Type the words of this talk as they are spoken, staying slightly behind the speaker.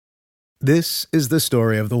This is the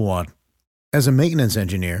story of the one. As a maintenance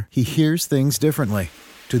engineer, he hears things differently.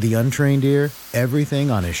 To the untrained ear,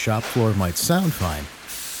 everything on his shop floor might sound fine,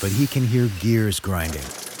 but he can hear gears grinding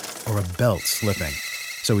or a belt slipping.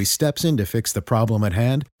 So he steps in to fix the problem at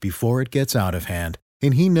hand before it gets out of hand.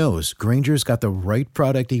 And he knows Grainger's got the right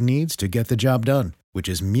product he needs to get the job done, which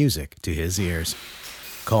is music to his ears.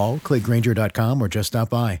 Call, click Grainger.com, or just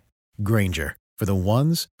stop by. Grainger, for the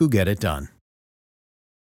ones who get it done.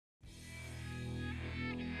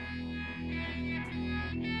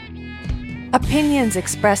 Opinions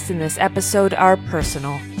expressed in this episode are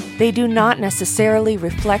personal. They do not necessarily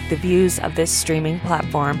reflect the views of this streaming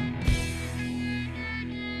platform.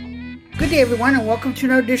 Good day, everyone, and welcome to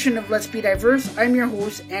another edition of Let's Be Diverse. I'm your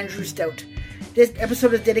host, Andrew Stout. This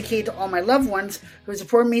episode is dedicated to all my loved ones who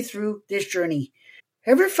support me through this journey.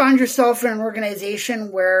 Ever found yourself in an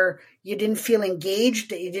organization where you didn't feel engaged,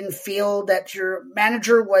 that you didn't feel that your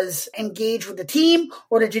manager was engaged with the team,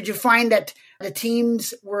 or did you find that the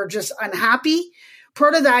teams were just unhappy?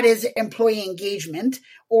 Part of that is employee engagement,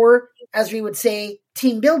 or as we would say,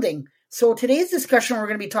 team building. So today's discussion, we're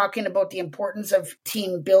going to be talking about the importance of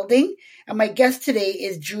team building. And my guest today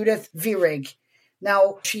is Judith Virag.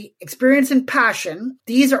 Now, she experience and passion.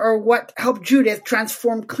 These are what helped Judith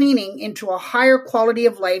transform cleaning into a higher quality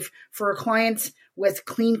of life for her clients with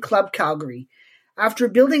Clean Club Calgary. After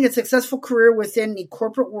building a successful career within the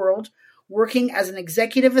corporate world, working as an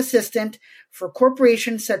executive assistant for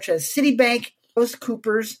corporations such as Citibank,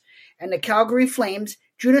 Coopers, and the Calgary Flames,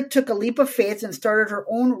 Judith took a leap of faith and started her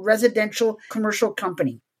own residential commercial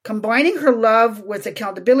company. Combining her love with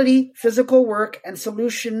accountability, physical work, and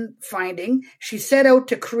solution finding, she set out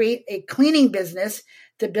to create a cleaning business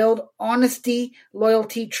to build honesty,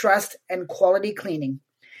 loyalty, trust, and quality cleaning.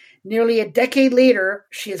 Nearly a decade later,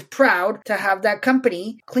 she is proud to have that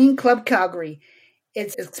company, Clean Club Calgary.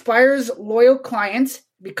 It inspires loyal clients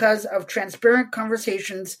because of transparent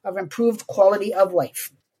conversations of improved quality of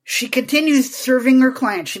life. She continues serving her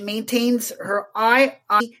clients. She maintains her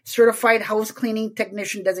II Certified House Cleaning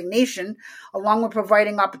Technician designation, along with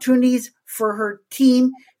providing opportunities for her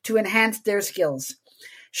team to enhance their skills.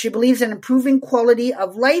 She believes that improving quality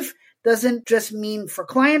of life doesn't just mean for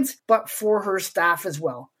clients, but for her staff as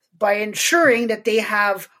well. By ensuring that they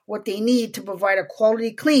have what they need to provide a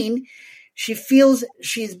quality clean, she feels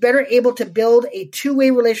she's better able to build a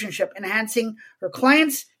two-way relationship, enhancing her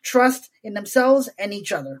clients' trust in themselves and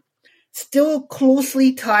each other. Still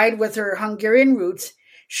closely tied with her Hungarian roots,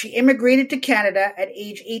 she immigrated to Canada at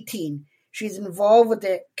age 18. She's involved with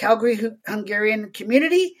the Calgary Hungarian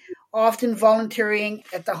community, often volunteering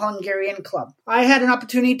at the Hungarian Club. I had an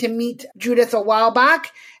opportunity to meet Judith a while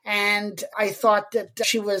back, and I thought that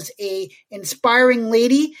she was an inspiring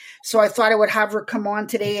lady, so I thought I would have her come on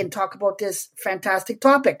today and talk about this fantastic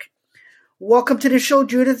topic. Welcome to the show,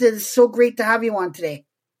 Judith. It is so great to have you on today.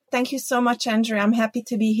 Thank you so much, Andrew. I'm happy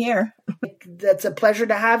to be here. That's a pleasure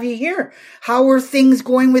to have you here. How are things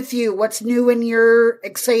going with you? What's new in your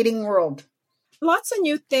exciting world? Lots of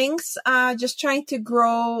new things. Just trying to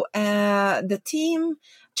grow the team,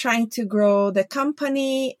 trying to grow the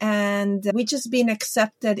company, and we just been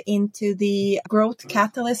accepted into the Growth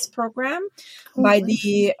Catalyst program by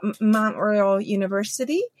the Mount Royal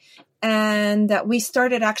University. And we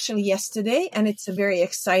started actually yesterday, and it's very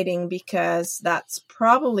exciting because that's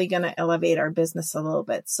probably going to elevate our business a little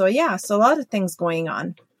bit. So a lot of things going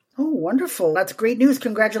on. Oh, wonderful. That's great news.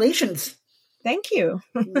 Congratulations. Thank you.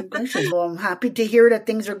 Well, I'm happy to hear that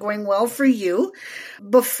things are going well for you.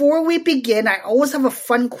 Before we begin, I always have a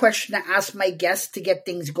fun question to ask my guests to get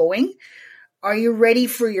things going. Are you ready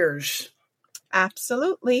for yours?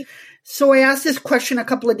 Absolutely. So I asked this question a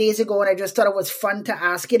couple of days ago, and I just thought it was fun to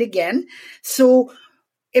ask it again. So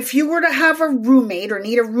if you were to have a roommate or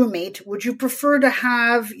need a roommate, would you prefer to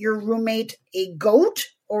have your roommate a goat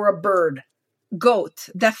or a bird? Goat.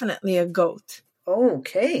 Definitely a goat. Oh,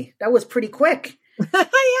 okay. That was pretty quick.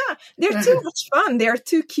 Yeah, they're too much fun. They're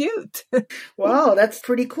too cute. Wow, that's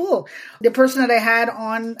pretty cool. The person that I had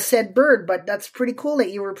on said bird, but that's pretty cool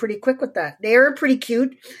that you were pretty quick with that. They're pretty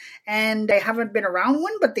cute, and I haven't been around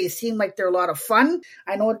one, but they seem like they're a lot of fun.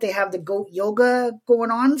 I know that they have the goat yoga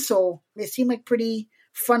going on, so they seem like pretty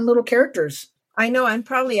fun little characters. I know, and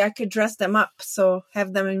probably I could dress them up, so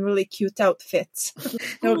have them in really cute outfits.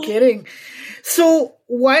 No kidding. So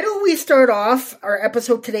why don't we start off our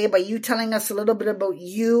episode today by you telling us a little bit about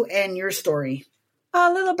you and your story?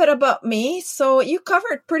 A little bit about me. So you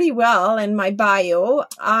covered pretty well in my bio.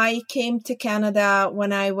 I came to Canada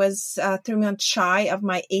when I was 3 months shy of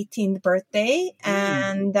my 18th birthday.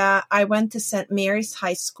 And I went to St. Mary's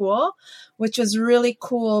High School, which was really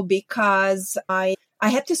cool because I I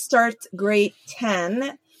had to start grade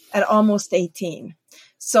 10 at almost 18.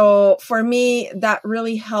 So for me, that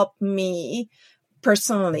really helped me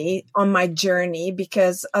personally on my journey,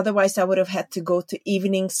 because otherwise I would have had to go to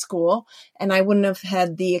evening school and I wouldn't have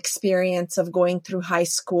had the experience of going through high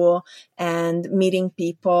school and meeting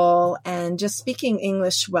people and just speaking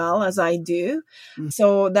English well as I do.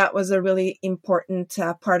 So that was a really important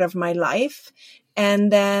part of my life.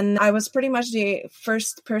 And then I was pretty much the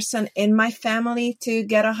first person in my family to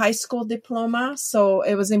get a high school diploma. So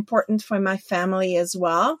it was important for my family as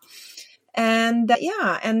well. And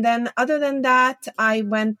and then other than that, I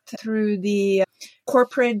went through the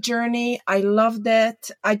corporate journey. I loved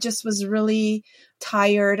it. I just was really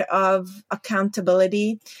tired of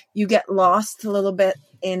accountability. You get lost a little bit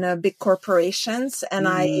in big corporations, and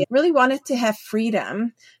I really wanted to have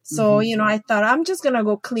freedom. So, I thought I'm just going to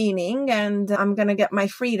go cleaning and I'm going to get my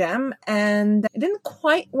freedom. And it didn't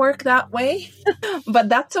quite work that way, but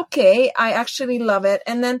that's okay. I actually love it.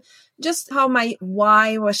 And then just how my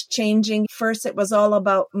why was changing. First, it was all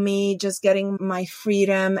about me just getting my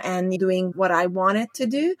freedom and doing what I wanted to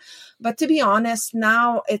do. But to be honest,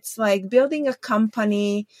 now it's like building a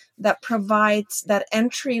company that provides that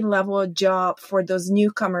entry-level job for those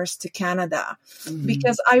newcomers to Canada.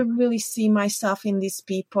 Because I really see myself in these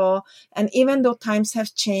people. And even though times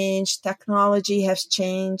have changed, technology has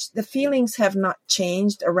changed, the feelings have not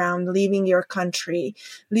changed around leaving your country,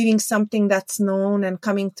 leaving something that's known and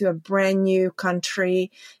coming to a brand new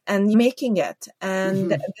country and making it.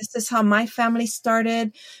 And this is how my family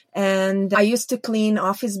started. And I used to clean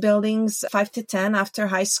office buildings 5 to 10 after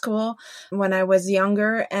high school when I was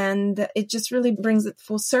younger. And it just really brings it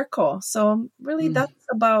full circle. So really that's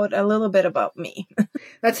about a little bit about me.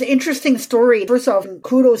 That's an interesting story. First off,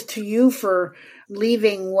 kudos to you for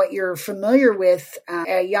leaving what you're familiar with at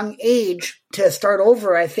a young age to start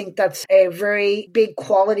over. I think that's a very big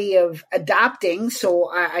quality of adapting.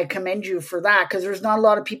 So I commend you for that, because there's not a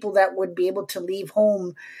lot of people that would be able to leave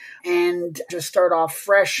home and just start off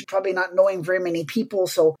fresh, probably not knowing very many people.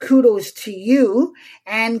 So kudos to you,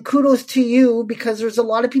 and kudos to you, because there's a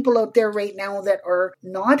lot of people out there right now that are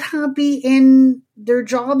not happy in their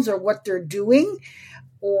jobs or what they're doing,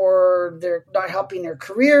 or they're not helping their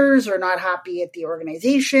careers or not happy at the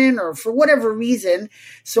organization or for whatever reason.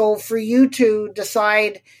 So for you to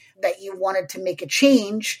decide that you wanted to make a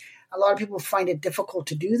change, a lot of people find it difficult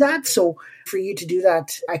to do that. So for you to do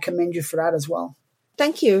that, I commend you for that as well.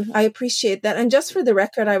 Thank you. I appreciate that. And just for the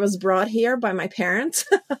record, I was brought here by my parents.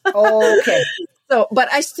 Oh, okay. So,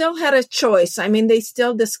 but I still had a choice. I mean, they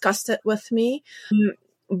still discussed it with me.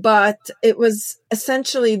 But it was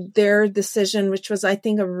essentially their decision, which was, I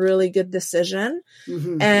think, a really good decision.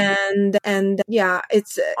 And yeah,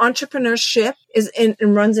 it's entrepreneurship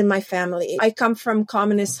runs in my family. I come from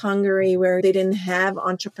communist Hungary, where they didn't have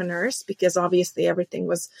entrepreneurs because obviously everything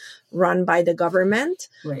was run by the government.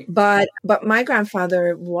 Right. But my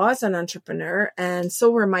grandfather was an entrepreneur, and so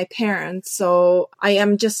were my parents. So I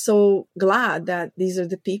am just so glad that these are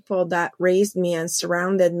the people that raised me and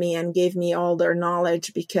surrounded me and gave me all their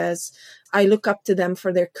knowledge, because I look up to them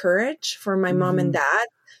for their courage, for my mom and dad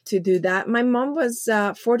to do that. My mom was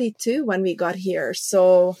 42 when we got here.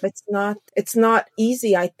 So it's not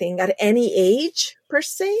easy, I think, at any age per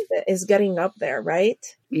se, that is getting up there, right?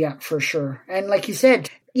 Yeah, for sure. And like you said,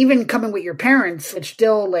 even coming with your parents, it's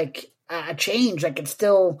still like a change. Like it's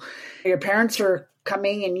still, your parents are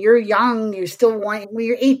coming and you're young, you still want, when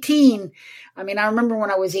you're 18. I mean, I remember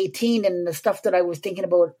when I was 18, and the stuff that I was thinking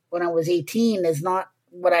about when I was 18 is not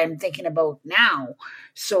what I'm thinking about now.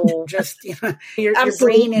 So just, your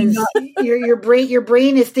brain is your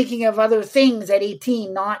brain is thinking of other things at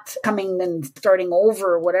 18, not coming and starting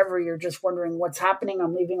over or whatever. You're just wondering what's happening.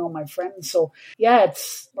 I'm leaving all my friends. So yeah,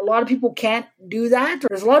 it's a lot of people can't do that.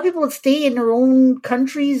 There's a lot of people that stay in their own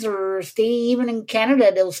countries or stay even in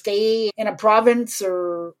Canada. They'll stay in a province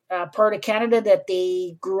or a part of Canada that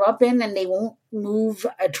they grew up in, and they won't move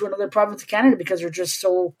to another province of Canada because they're just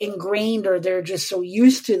so ingrained, or they're just so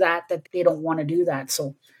used to that they don't want to do that.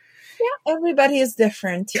 So yeah, everybody is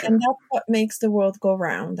different, and that's what makes the world go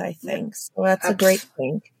round, I think. So that's a great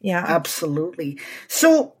thing. Yeah, absolutely.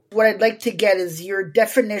 So what I'd like to get is your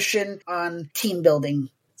definition on team building.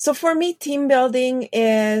 So for me, team building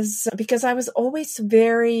is, because I was always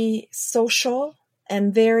very social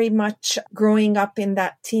and very much growing up in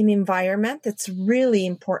that team environment. It's really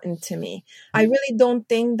important to me. I really don't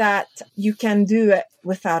think that you can do it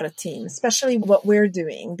without a team, especially what we're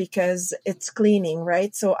doing, because it's cleaning,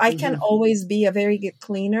 right? So I can always be a very good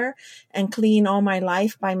cleaner and clean all my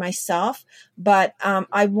life by myself. But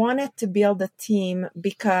I wanted to build a team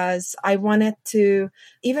because I wanted to,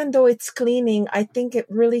 even though it's cleaning, I think it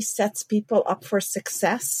really sets people up for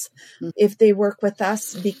success if they work with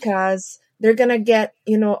us, because they're going to get,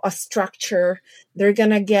 a structure. They're going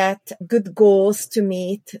to get good goals to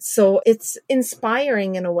meet. So it's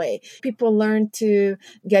inspiring in a way. People learn to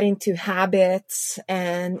get into habits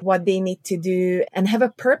and what they need to do and have a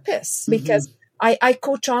purpose, because I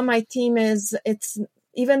coach on my team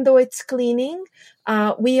even though it's cleaning,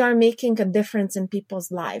 we are making a difference in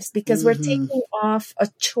people's lives, because we're taking off a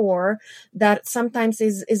chore that sometimes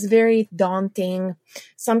is very daunting.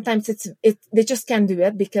 Sometimes they just can't do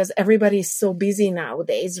it because everybody is so busy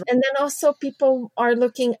nowadays. And then also people are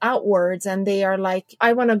looking outwards and they are like,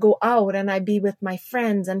 I want to go out and I be with my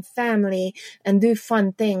friends and family and do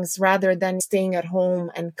fun things rather than staying at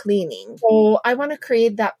home and cleaning. So I want to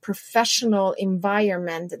create that professional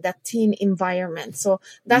environment, that team environment. So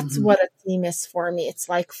that's what a team is for me. It's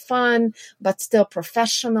like fun, but still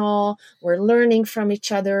professional. We're learning from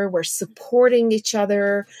each other. We're supporting each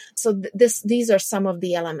other. So these are some of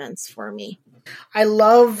the elements for me. I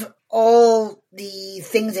love all the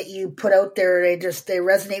things that you put out there. They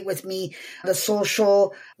resonate with me. The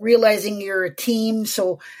social, realizing you're a team.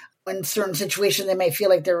 So in certain situations, they may feel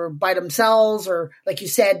like they're by themselves, or like you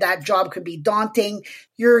said, that job could be daunting.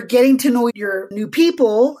 You're getting to know your new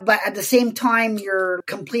people, but at the same time, you're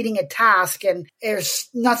completing a task, and there's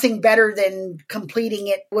nothing better than completing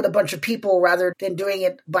it with a bunch of people rather than doing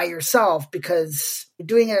it by yourself, because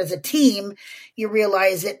doing it as a team, you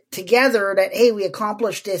realize it together that, hey, we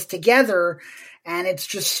accomplished this together, and it's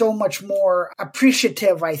just so much more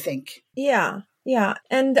appreciative, I think. Yeah. Yeah.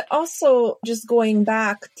 And also just going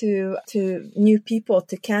back to new people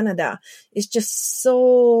to Canada is just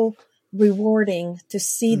so rewarding to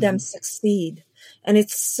see them succeed. And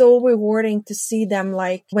it's so rewarding to see them,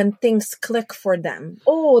 like, when things click for them.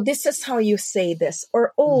 Oh, this is how you say this,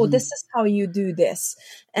 or, oh, this is how you do this.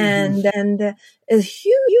 And then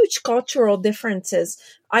huge cultural differences.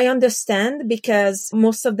 I understand, because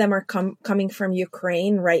most of them are coming from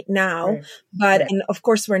Ukraine right now. But and of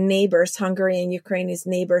course, we're neighbors. Hungary and Ukraine is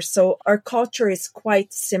neighbors. So our culture is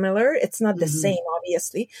quite similar. It's not the same,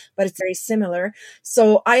 obviously, but it's very similar.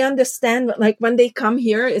 So I understand, like, when they come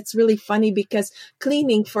here, it's really funny, because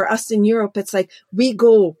cleaning for us in Europe, it's like we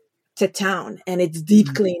go to town and it's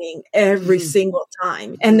deep cleaning every single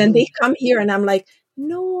time. And then they come here and I'm like,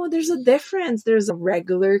 no, there's a difference. There's a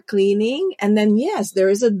regular cleaning, and then, yes, there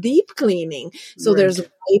is a deep cleaning. So there's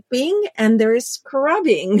wiping and there is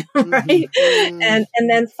scrubbing, right? And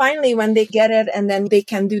then finally, when they get it, and then they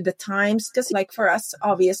can do the times, because, like, for us,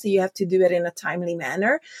 obviously, you have to do it in a timely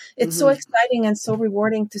manner. It's so exciting and so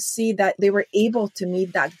rewarding to see that they were able to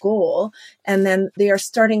meet that goal, and then they are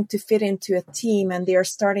starting to fit into a team, and they are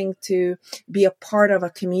starting to be a part of a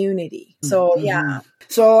community. So, yeah.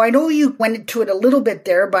 So I know you went into it a little bit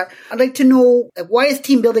there, but I'd like to know, why is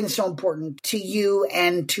team building so important to you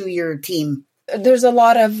and to your team? There's a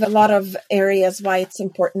lot of areas why it's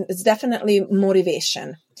important. It's definitely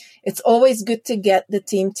motivation. It's always good to get the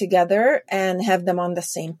team together and have them on the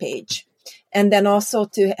same page. And then also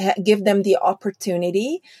to give them the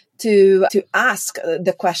opportunity to ask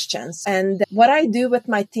the questions. And what I do with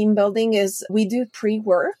my team building is we do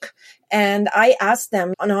pre-work, and I ask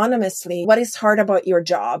them anonymously, what is hard about your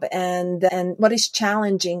job, and what is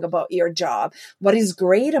challenging about your job? What is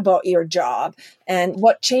great about your job, and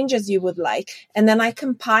what changes you would like? And then I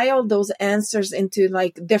compile those answers into,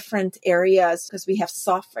 like, different areas, because we have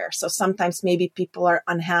software. So sometimes maybe people are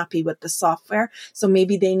unhappy with the software. So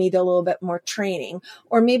maybe they need a little bit more training,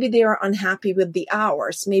 or maybe they are unhappy with the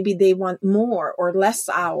hours. Maybe they want more or less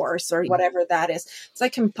hours, or whatever that is. So I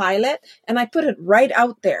compile it and I put it right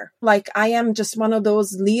out there. Like, I am just one of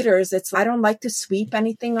those leaders. I don't like to sweep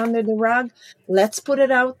anything under the rug. Let's put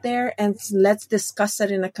it out there and let's discuss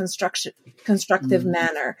it in a constructive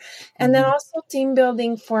manner. And then also, team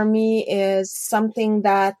building for me is something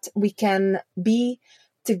that we can be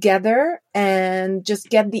together and just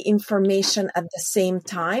get the information at the same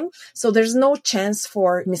time. So there's no chance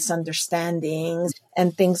for misunderstandings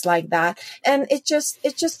and things like that. And it's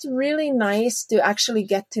just really nice to actually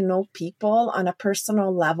get to know people on a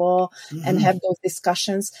personal level and have those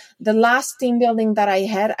discussions. The last team building that I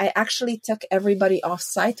had, I actually took everybody off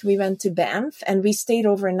site. We went to Banff and we stayed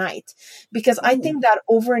overnight because I think that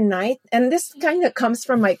overnight, and this kind of comes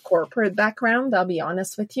from my corporate background, I'll be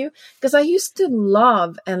honest with you, because I used to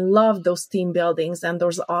love those team buildings and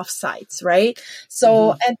those offsites, right?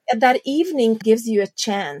 So and that evening gives you a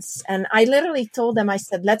chance. And I literally told them, I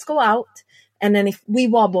said, let's go out. And then if we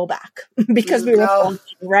wobble back because we were talking,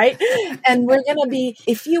 right? And we're going to be,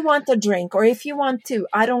 if you want a drink or if you want to,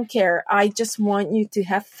 I don't care. I just want you to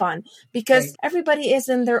have fun because everybody is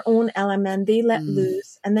in their own element. They let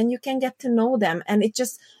loose and then you can get to know them and it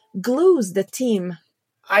just glues the team.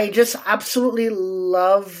 I just absolutely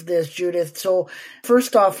love this, Judith. So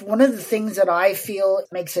first off, one of the things that I feel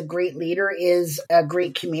makes a great leader is a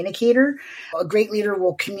great communicator. A great leader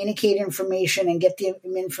will communicate information and get the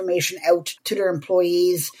information out to their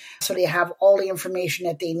employees so they have all the information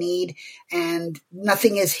that they need and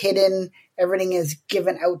nothing is hidden. Everything is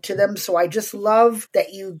given out to them. So I just love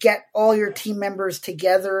that you get all your team members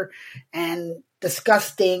together and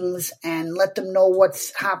discuss things and let them know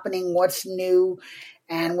what's happening, what's new,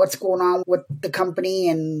 and what's going on with the company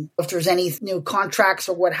and if there's any new contracts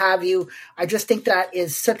or what have you. I just think that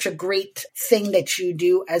is such a great thing that you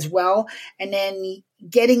do as well. And then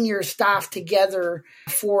getting your staff together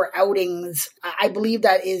for outings, I believe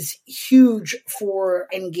that is huge for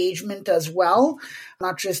engagement as well,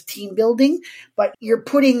 not just team building, but you're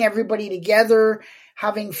putting everybody together,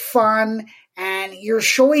 having fun, and you're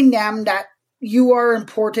showing them that you are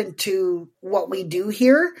important to what we do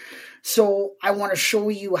here. So I want to show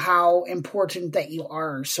you how important that you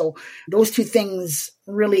are. So those two things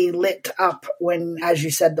really lit up as you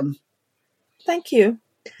said them. Thank you.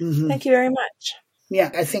 Thank you very much.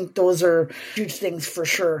 Yeah, I think those are huge things for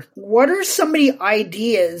sure. What are some of the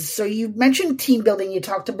ideas? So you mentioned team building. You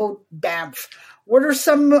talked about Banff. What are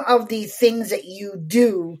some of the things that you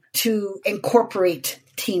do to incorporate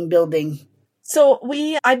team building? So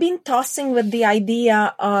I've been tossing with the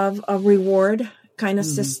idea of a reward kind of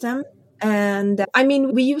system. And I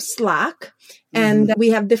mean, we use Slack and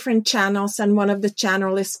we have different channels. And one of the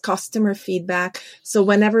channels is customer feedback. So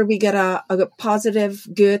whenever we get a positive,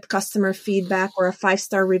 good customer feedback or a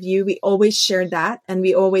 5-star review, we always share that. And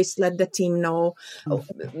we always let the team know,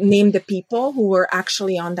 name the people who were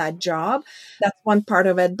actually on that job. That's one part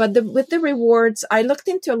of it. But with the rewards, I looked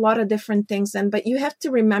into a lot of different things. But you have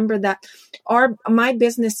to remember that my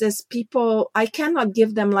businesses, people, I cannot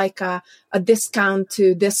give them like a discount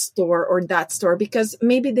to this store or that store because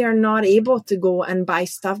maybe they're not able to go and buy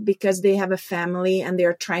stuff because they have a family and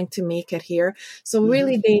they're trying to make it here. So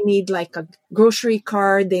really they need like a grocery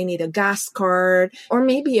card, they need a gas card, or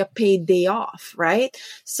maybe a paid day off, right?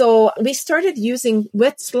 So we started using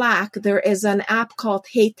with Slack, there is an app called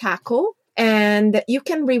Hey Taco. And you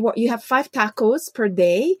can reward, you have 5 tacos per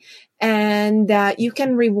day and you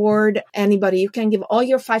can reward anybody. You can give all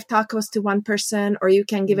your 5 tacos to one person or you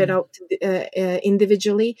can give it out to,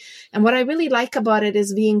 individually. And what I really like about it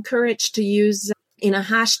is we encourage to use in a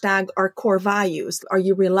hashtag our core values. Are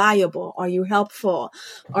you reliable? Are you helpful?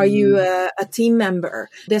 Are you a team member?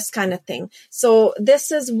 This kind of thing. So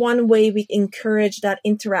this is one way we encourage that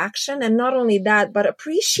interaction. And not only that, but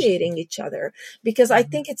appreciating each other. Because I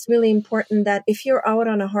think it's really important that if you're out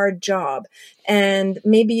on a hard job and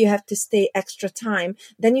maybe you have to stay extra time,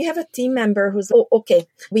 then you have a team member who's, okay,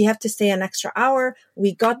 we have to stay an extra hour.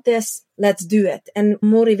 We got this. Let's do it and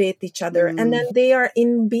motivate each other. And then they are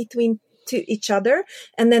in between to each other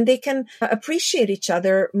and then they can appreciate each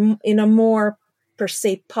other in a more per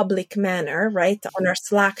se public manner, right, on our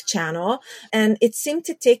Slack channel. And it seemed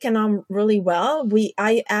to take on really well.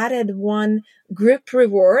 I added one group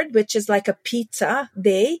reward, which is like a pizza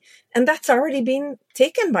day, and that's already been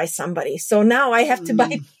taken by somebody. So now I have to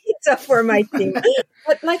buy pizza for my team.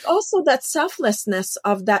 But like also that selflessness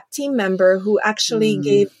of that team member who actually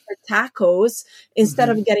gave her tacos instead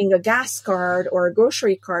of getting a gas card or a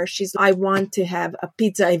grocery card. I want to have a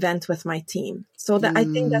pizza event with my team. So that I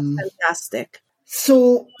think that's fantastic.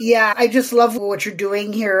 So, yeah, I just love what you're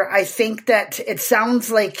doing here. I think that it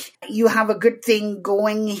sounds like you have a good thing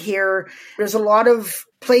going here. There's a lot of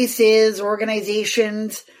places,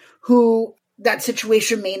 organizations who that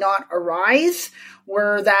situation may not arise,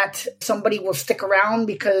 where that somebody will stick around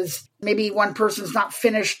because maybe one person's not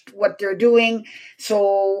finished what they're doing.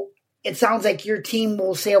 So it sounds like your team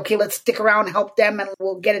will say, okay, let's stick around, help them, and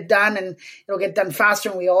we'll get it done, and it'll get done faster,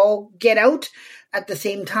 and we all get out at the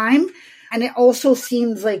same time. And it also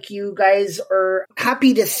seems like you guys are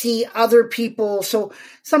happy to see other people. So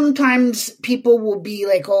sometimes people will be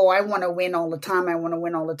like, oh, I want to win all the time. I want to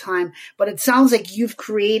win all the time. But it sounds like you've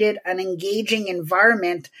created an engaging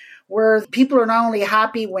environment where people are not only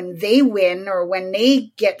happy when they win or when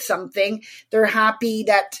they get something, they're happy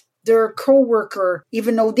that their coworker,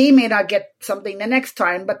 even though they may not get something the next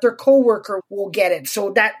time, but their coworker will get it.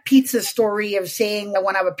 So that pizza story of saying, I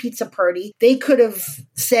want to have a pizza party, they could have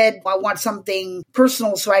said, I want something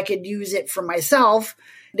personal so I could use it for myself.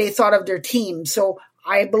 They thought of their team. So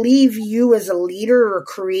I believe you as a leader are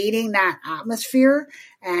creating that atmosphere,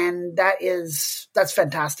 and that's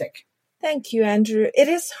fantastic. Thank you, Andrew. It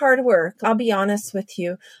is hard work, I'll be honest with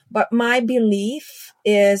you. But my belief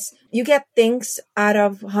is you get things out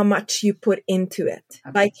of how much you put into it,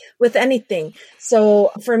 like with anything.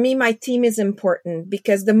 So for me, my team is important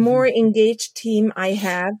because the more engaged team I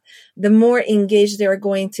have, the more engaged they're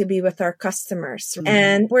going to be with our customers. Mm-hmm.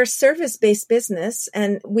 And we're a service-based business,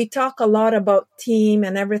 and we talk a lot about team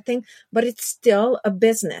and everything, but it's still a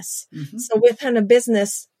business. Mm-hmm. So within a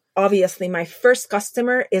business, obviously, my first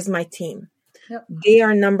customer is my team. Yep. They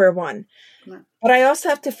are number one. Yep. But I also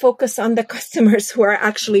have to focus on the customers who are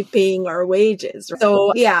actually paying our wages.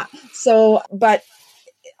 So, yeah. So, but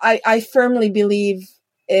I firmly believe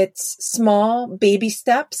it's small baby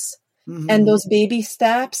steps. Mm-hmm. And those baby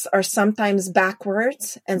steps are sometimes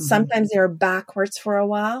backwards, and sometimes they're backwards for a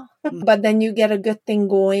while. Mm-hmm. But then you get a good thing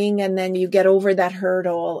going, and then you get over that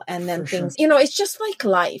hurdle, and then things, it's just like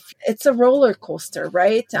life. It's a roller coaster,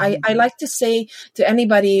 right? Mm-hmm. I like to say to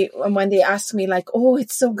anybody when they ask me like, oh,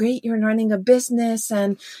 it's so great you're running a business,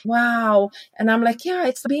 and wow. And I'm like, yeah,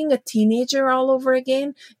 it's being a teenager all over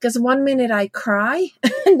again, because one minute I cry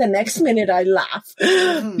and the next minute I laugh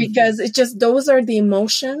because it's just, those are the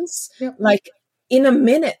emotions. Yep. Like in a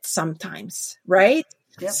minute sometimes, right?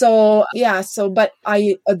 Yep. So, but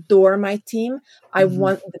I adore my team. I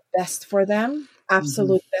want the best for them,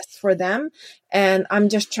 absolute best for them. And I'm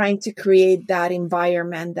just trying to create that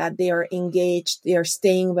environment that they are engaged, they are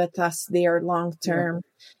staying with us, they are long-term.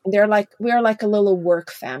 Yeah. We're like a little work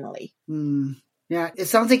family. Yeah, it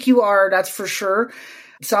sounds like you are, that's for sure.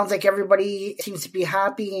 It sounds like everybody seems to be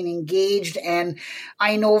happy and engaged. And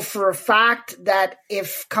I know for a fact that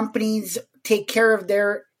if companies take care of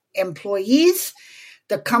their employees,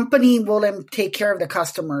 the company will take care of the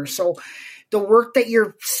customers. So the work that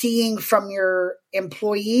you're seeing from your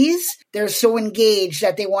employees, they're so engaged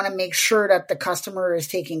that they want to make sure that the customer is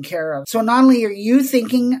taken care of. So not only are you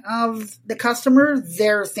thinking of the customer,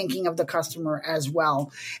 they're thinking of the customer as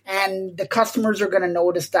well. And the customers are going to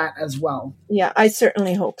notice that as well. Yeah, I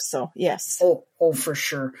certainly hope so. Yes. Oh, for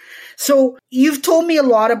sure. So you've told me a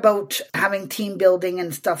lot about having team building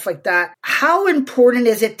and stuff like that. How important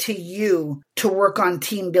is it to you to work on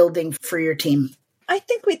team building for your team? I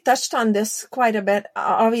think we touched on this quite a bit.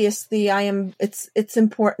 Obviously, it's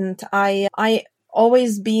important. I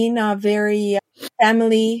always been a very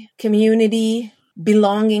family, community,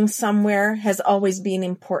 belonging somewhere has always been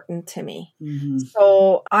important to me. Mm-hmm.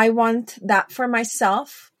 So I want that for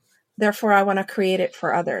myself. Therefore, I want to create it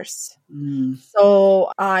for others. So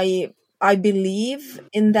I believe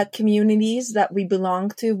in the communities that we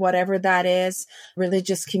belong to, whatever that is,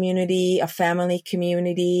 religious community, a family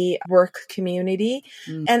community, work community,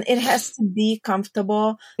 and it has to be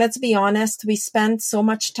comfortable. Let's be honest, we spend so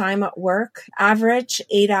much time at work, average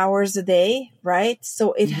 8 hours a day, right?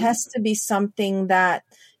 So it has to be something that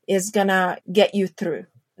is gonna get you through.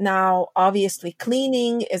 Now, obviously,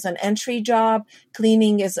 cleaning is an entry job.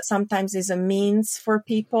 Cleaning sometimes is a means for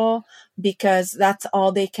people because that's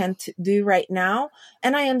all they can do right now.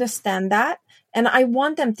 And I understand that. And I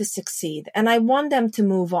want them to succeed. And I want them to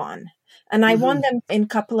move on. And I want them in a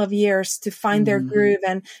couple of years to find their groove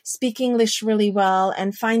and speak English really well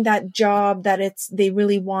and find that job that they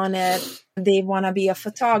really wanted. They want to be a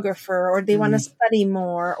photographer or they want to study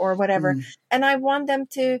more or whatever. And I want them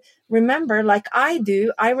to remember, like I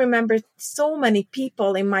do, I remember so many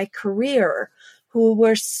people in my career who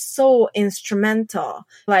were so instrumental,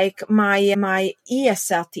 like my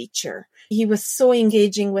ESL teacher. He was so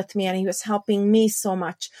engaging with me and he was helping me so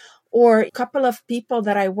much. Or a couple of people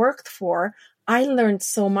that I worked for, I learned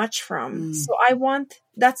so much from. So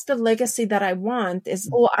that's the legacy that I want is,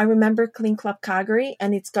 I remember Clean Club Calgary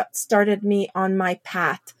and it's started me on my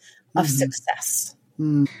path of success.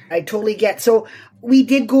 I totally get. So we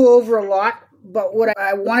did go over a lot, but what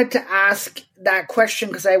I wanted to ask that question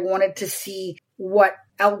because I wanted to see what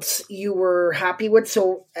else you were happy with.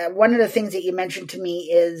 So one of the things that you mentioned to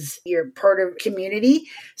me is you're part of community.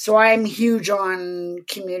 So I'm huge on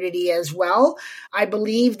community as well. I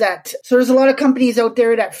believe that, so there's a lot of companies out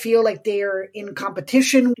there that feel like they are in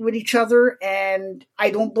competition with each other. And I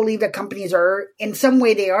don't believe that companies are. In some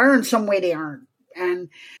way they are, in some way they aren't. And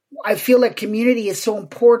I feel like community is so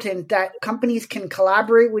important that companies can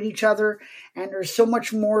collaborate with each other, and there's so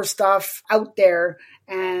much more stuff out there.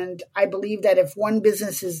 And I believe that if one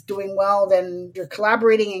business is doing well, then you're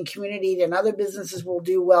collaborating in community, then other businesses will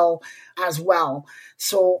do well as well.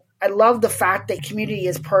 So I love the fact that community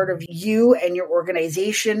is part of you and your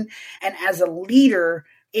organization. And as a leader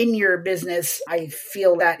in your business, I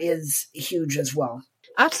feel that is huge as well.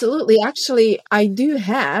 Absolutely. Actually, I do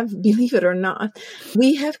have, believe it or not,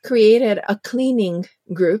 we have created a cleaning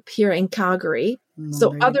group here in Calgary.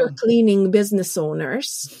 So other cleaning business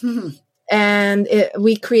owners. And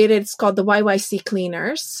we created, it's called the YYC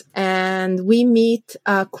Cleaners, and we meet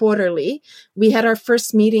quarterly. We had our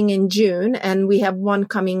first meeting in June, and we have one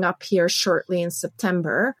coming up here shortly in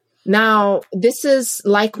September. Now, this is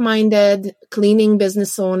like-minded cleaning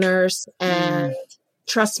business owners, and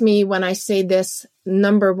trust me when I say this,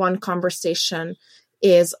 number one conversation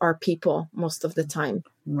is our people most of the time.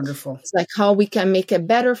 Wonderful. It's like how we can make it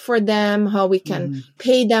better for them, how we can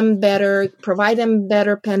pay them better, provide them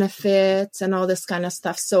better benefits and all this kind of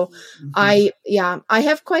stuff. So I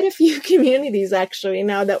have quite a few communities actually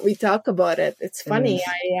now that we talk about it. It's funny.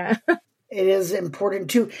 It is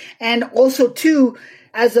important too. And also too,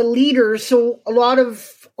 as a leader, so a lot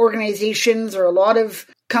of organizations or a lot of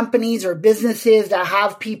companies or businesses that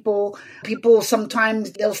have people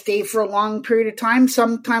sometimes they'll stay for a long period of time.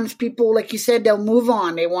 Sometimes people, like you said, they'll move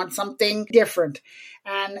on. They want something different.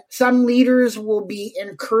 And some leaders will be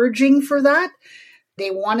encouraging for that. They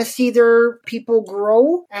want to see their people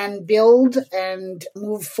grow and build and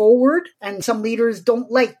move forward. And some leaders don't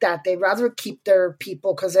like that. They rather keep their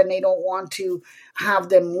people because then they don't want to have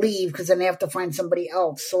them leave because then they have to find somebody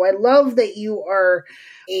else. So I love that you are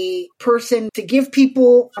a person to give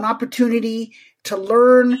people an opportunity to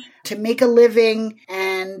learn, to make a living,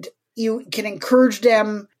 and you can encourage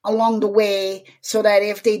them along the way so that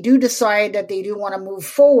if they do decide that they do want to move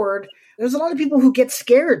forward, there's a lot of people who get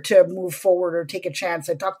scared to move forward or take a chance.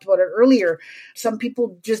 I talked about it earlier. Some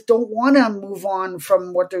people just don't want to move on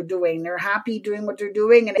from what they're doing. They're happy doing what they're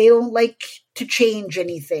doing and they don't like to change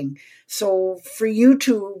anything. So for you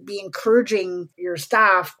to be encouraging your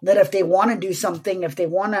staff that if they want to do something, if they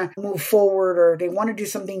want to move forward or they want to do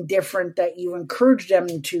something different, that you encourage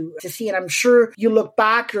them to see. And I'm sure you look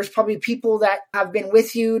back, there's probably people that have been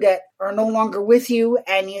with you that are no longer with you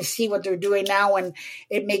and you see what they're doing now and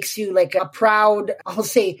it makes you like a proud, I'll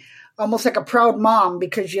say almost like a proud mom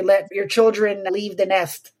because you let your children leave the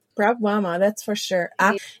nest. Proud mama, that's for sure.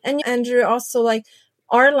 And Andrew, also like,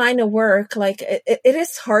 our line of work, like it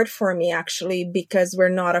is hard for me actually because we're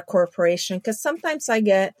not a corporation. Because sometimes I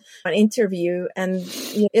get an interview and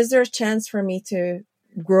is there a chance for me to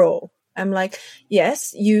grow? I'm like,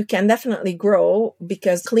 yes, you can definitely grow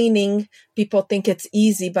because cleaning, people think it's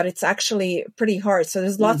easy, but it's actually pretty hard. So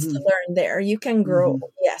there's lots to learn there. You can grow,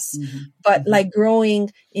 yes. But like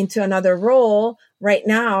growing into another role, right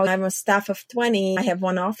now, I'm a staff of 20. I have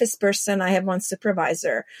one office person. I have one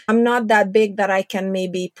supervisor. I'm not that big that I can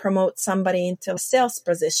maybe promote somebody into a sales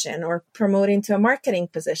position or promote into a marketing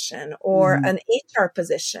position or an HR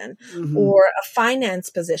position or a finance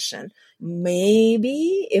position.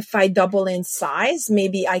 Maybe if I double in size,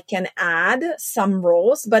 maybe I can add some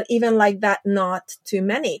roles, but even like that, not too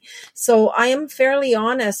many. So I am fairly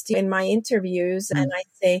honest in my interviews and I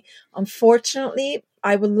say, unfortunately,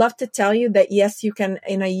 I would love to tell you that, yes, you can,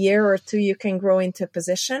 in a year or two, you can grow into a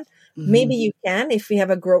position. Maybe you can if we have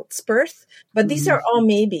a growth spurt, but these are all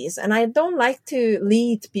maybes. And I don't like to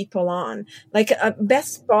lead people on. Like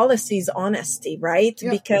best policy is honesty, right?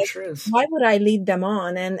 Yeah, because sure why would I lead them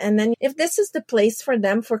on? And then if this is the place for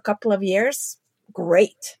them for a couple of years,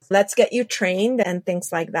 great. Let's get you trained and things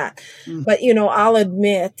like that. But, I'll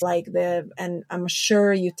admit and I'm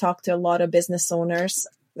sure you talk to a lot of business owners.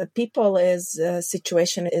 The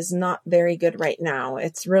situation is not very good right now.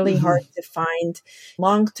 It's really hard to find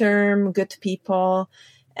long-term good people.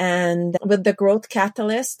 And with the Growth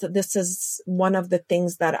Catalyst, this is one of the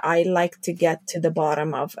things that I like to get to the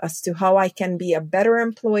bottom of as to how I can be a better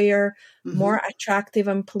employer, more attractive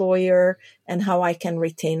employer, and how I can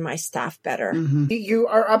retain my staff better. You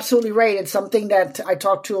are absolutely right. It's something that I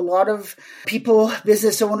talk to a lot of people,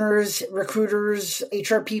 business owners, recruiters,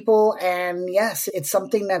 HR people. And yes, it's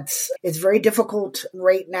something it's very difficult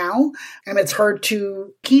right now. And it's hard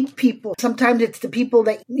to keep people. Sometimes it's the people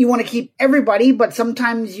that you want to keep everybody, but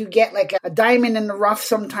sometimes you get like a diamond in the rough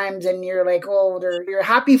sometimes. And you're like, oh, you're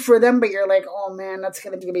happy for them, but you're like, oh man, that's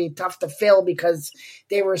going to be tough to fill because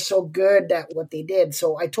they were so good at what they did.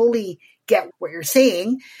 So I totally get what you're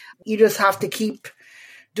saying. You just have to keep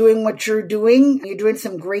doing what you're doing. You're doing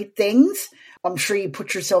some great things. I'm sure you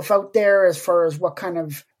put yourself out there as far as what kind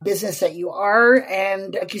of business that you are.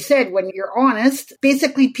 And like you said, when you're honest,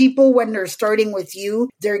 basically people, when they're starting with you,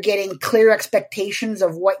 they're getting clear expectations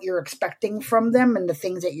of what you're expecting from them and the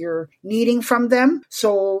things that you're needing from them.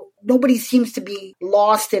 So nobody seems to be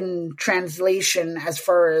lost in translation as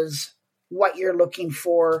far as what you're looking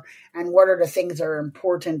for and what are the things that are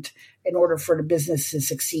important in order for the business to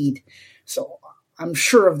succeed. So I'm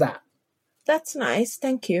sure of that. That's nice.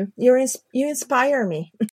 Thank you. You inspire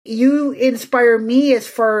me. You inspire me as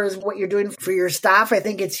far as what you're doing for your staff. I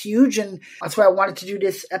think it's huge. And that's why I wanted to do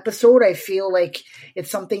this episode. I feel like it's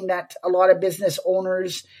something that a lot of business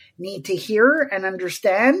owners need to hear and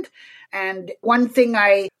understand. And one thing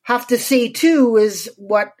I have to say too is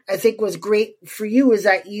what I think was great for you is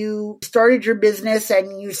that you started your business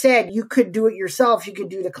and you said you could do it yourself. You could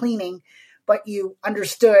do the cleaning, but you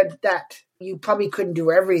understood that you probably couldn't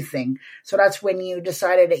do everything. So that's when you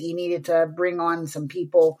decided that you needed to bring on some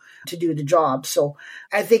people to do the job. So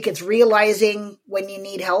I think it's realizing when you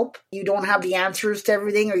need help, you don't have the answers to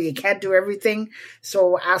everything or you can't do everything.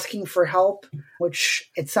 So asking for help, which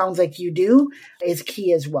it sounds like you do, is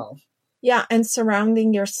key as well. Yeah, and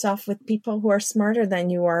surrounding yourself with people who are smarter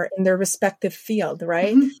than you are in their respective field,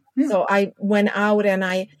 right? Mm-hmm. Yeah. So I went out and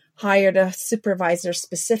I hired a supervisor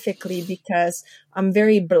specifically because I'm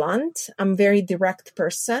very blunt. I'm a very direct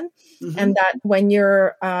person. Mm-hmm. And that when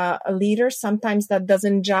you're a leader, sometimes that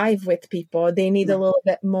doesn't jive with people. They need a little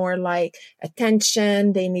bit more like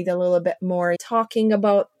attention. They need a little bit more talking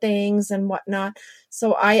about things and whatnot.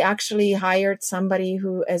 So I actually hired somebody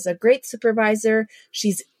who is a great supervisor.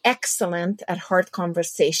 She's excellent at hard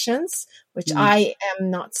conversations, which I am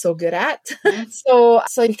not so good at. So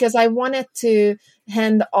because I wanted to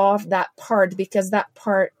hand off that part, because that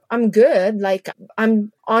part I'm good. Like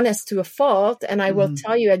I'm honest to a fault and I will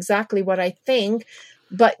tell you exactly what I think,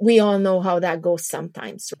 but we all know how that goes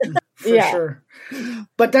sometimes. For sure.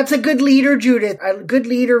 But that's a good leader, Judith. A good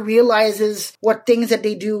leader realizes what things that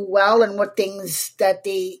they do well and what things that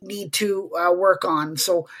they need to work on.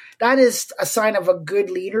 So that is a sign of a good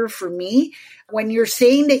leader for me. When you're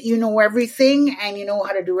saying that you know everything and you know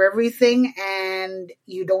how to do everything and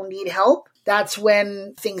you don't need help, that's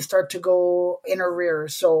when things start to go in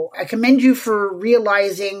arrears. So I commend you for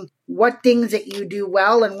realizing what things that you do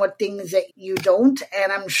well and what things that you don't.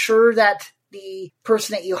 And I'm sure that the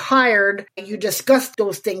person that you hired, you discussed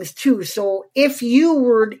those things too. So if you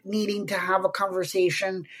were needing to have a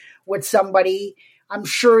conversation with somebody, I'm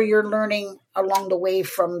sure you're learning along the way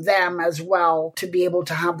from them as well to be able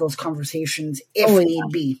to have those conversations if need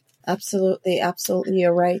be. Absolutely. Absolutely.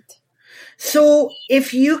 You're right. So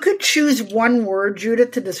if you could choose one word,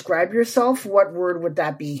 Judith, to describe yourself, what word would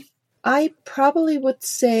that be? I probably would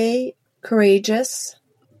say courageous.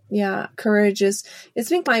 Yeah, courageous. It's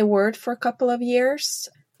been my word for a couple of years.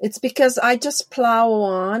 It's because I just plow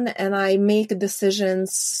on and I make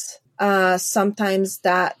decisions sometimes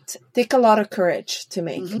that take a lot of courage to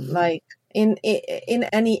make, like in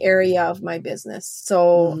any area of my business.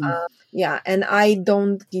 So and I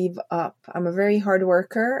don't give up. I'm a very hard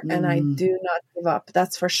worker and I do not give up.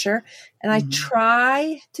 That's for sure. And I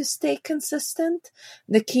try to stay consistent.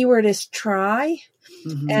 The key word is try.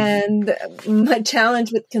 And my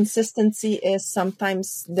challenge with consistency is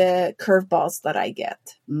sometimes the curveballs that I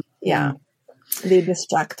get. Yeah. They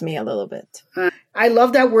distract me a little bit. I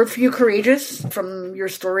love that word for you, courageous, from your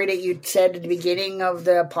story that you said at the beginning of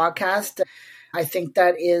the podcast. I think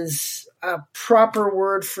that is a proper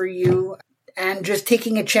word for you. And just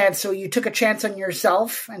taking a chance. So you took a chance on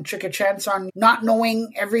yourself and took a chance on not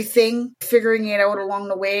knowing everything, figuring it out along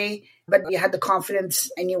the way. But you had the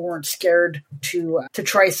confidence and you weren't scared to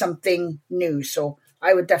try something new. So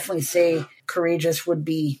I would definitely say courageous would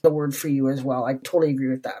be the word for you as well. I totally agree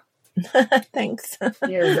with that. Thanks.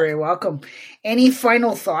 You're very welcome. Any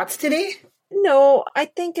final thoughts today? No, I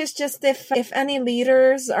think it's just if any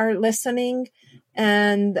leaders are listening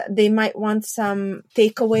and they might want some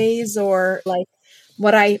takeaways or like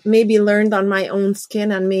what I maybe learned on my own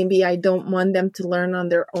skin, and maybe I don't want them to learn on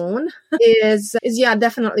their own, is yeah,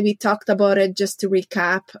 definitely we talked about it. Just to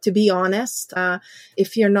recap, to be honest,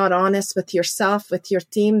 if you're not honest with yourself, with your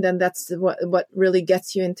team, then that's what really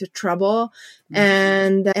gets you into trouble.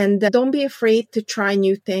 And don't be afraid to try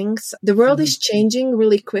new things. The world is changing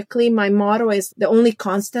really quickly. My motto is the only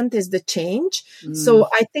constant is the change. So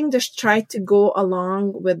I think just try to go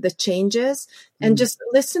along with the changes and just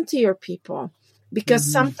listen to your people. Because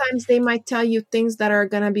sometimes they might tell you things that are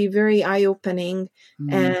going to be very eye-opening.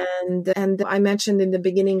 And I mentioned in the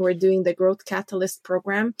beginning, we're doing the Growth Catalyst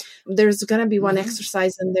program. There's going to be one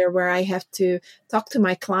exercise in there where I have to talk to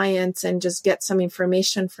my clients and just get some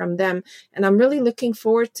information from them. And I'm really looking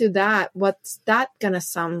forward to that. What's that going to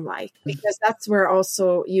sound like? Because that's where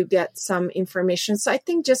also you get some information. So I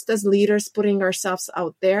think just as leaders, putting ourselves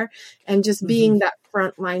out there and just being that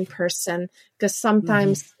frontline person, because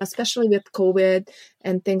sometimes, especially with COVID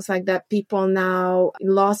and things like that, people now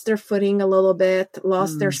lost their footing a little bit,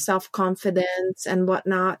 lost their self-confidence and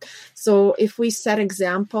whatnot. So if we set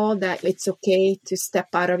example that it's okay to step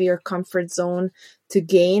out of your comfort zone to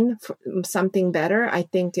gain something better, I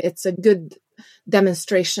think it's a good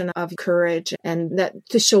demonstration of courage and that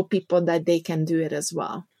to show people that they can do it as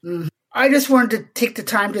well. I just wanted to take the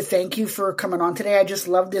time to thank you for coming on today. I just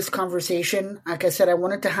love this conversation. Like I said, I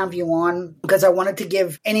wanted to have you on because I wanted to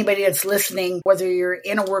give anybody that's listening, whether you're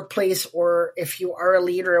in a workplace or if you are a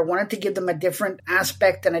leader, I wanted to give them a different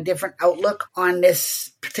aspect and a different outlook on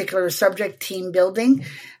this particular subject, team building.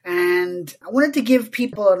 And I wanted to give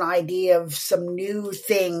people an idea of some new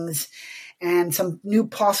things and some new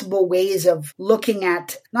possible ways of looking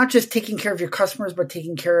at not just taking care of your customers, but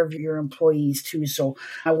taking care of your employees too. So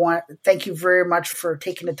I want to thank you very much for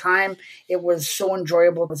taking the time. It was so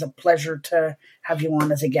enjoyable. It was a pleasure to have you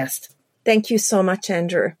on as a guest. Thank you so much,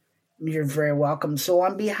 Andrew. You're very welcome. So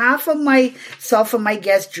on behalf of myself and my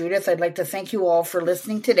guest, Judith, I'd like to thank you all for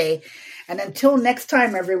listening today. And until next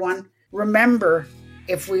time, everyone, remember,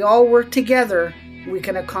 if we all work together, we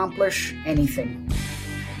can accomplish anything.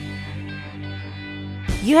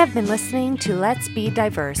 You have been listening to Let's Be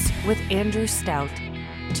Diverse with Andrew Stout.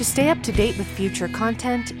 To stay up to date with future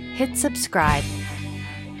content, hit subscribe.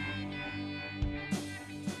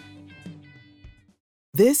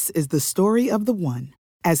 This is the story of the one.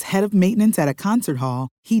 As head of maintenance at a concert hall,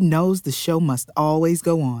 he knows the show must always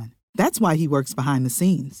go on. That's why he works behind the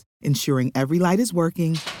scenes, ensuring every light is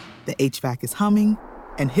working, the HVAC is humming,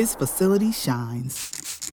 and his facility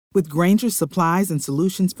shines. With Grainger's supplies and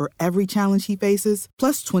solutions for every challenge he faces,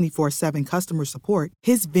 plus 24/7 customer support,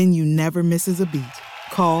 his venue never misses a beat.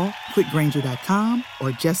 Call quickgrainger.com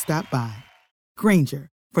or just stop by. Grainger,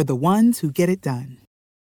 for the ones who get it done.